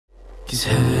'Cause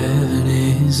heaven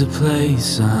is a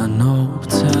place I know.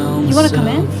 Tell You wanna come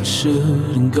in? myself I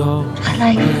shouldn't go. I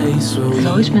like it. It's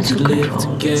always been so controlled.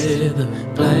 Together,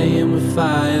 playing with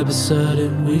fire, but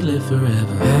certain we live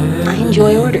forever. I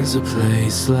enjoy order. There's a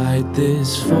place like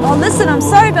this for Oh, listen, I'm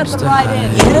sorry about the ride-in.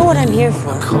 You know what I'm here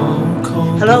for. cold,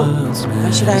 cold Hello? bloods, Why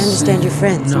should I understand your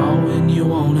friends? knowing you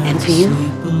won't have And to for you?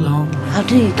 sleep alone. How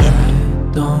do you get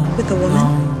it? Don't With a woman?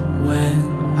 know when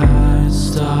I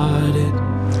started.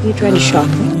 Are you trying to shock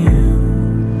me?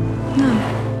 No.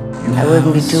 I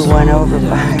wouldn't be too won over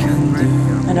by her.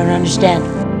 I don't understand.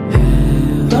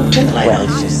 Don't think well,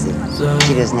 it's just that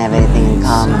she doesn't have anything in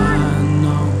common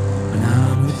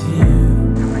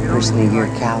with a person of your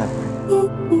caliber.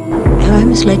 Have I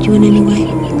misled you in any way?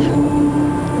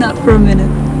 Not for a minute.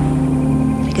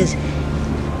 Because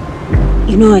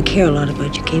you know I care a lot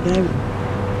about you, Cay, but I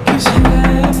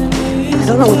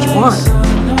don't know what you want.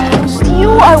 It's you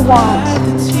I want.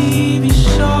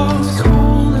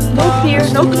 No fear,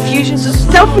 no confusion,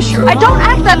 just selfish. I don't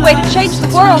act that way to change the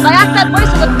world. I act that way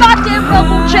so the goddamn world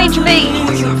won't change me.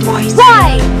 Your voice.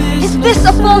 Why? Is this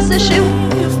a false issue?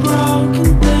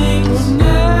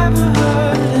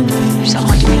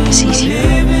 Someone to make this easier.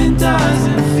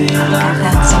 I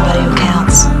found somebody who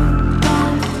counts.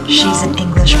 She's an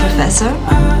English professor,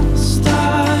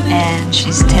 and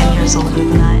she's 10 years older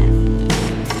than I am.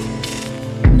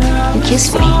 You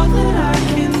kissed me.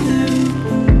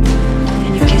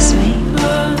 And you kiss me?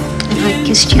 And I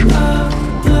kissed you.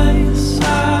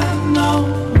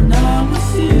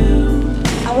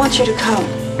 I want you to come.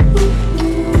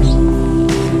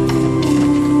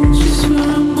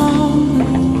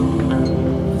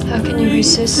 How can you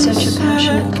resist such a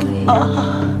passionate plea?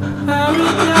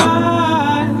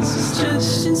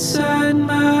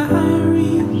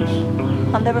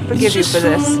 I'll never forgive you for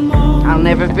this. I'll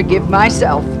never forgive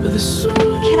myself.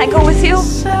 Can I go with you?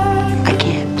 I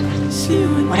can't.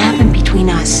 What happened between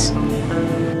us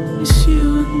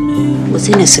was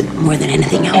innocent more than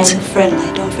anything else. And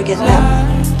friendly, don't forget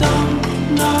that.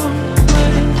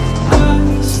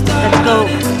 Let's go.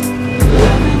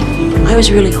 I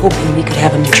was really hoping we could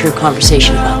have a mature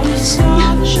conversation about this.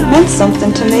 She meant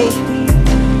something to me.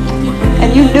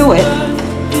 And you knew it.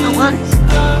 I want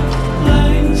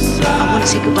to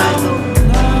say goodbye, though.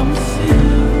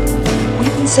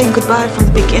 We've been saying goodbye from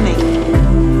the beginning.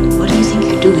 What do you think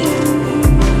you're doing?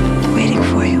 Waiting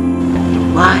for you.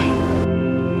 Why?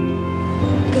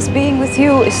 Because being with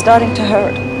you is starting to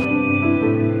hurt.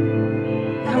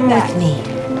 Come with me.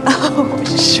 Oh,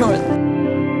 sure.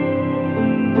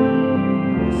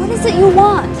 What is it you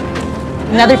want?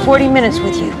 Another 40 minutes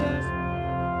with you.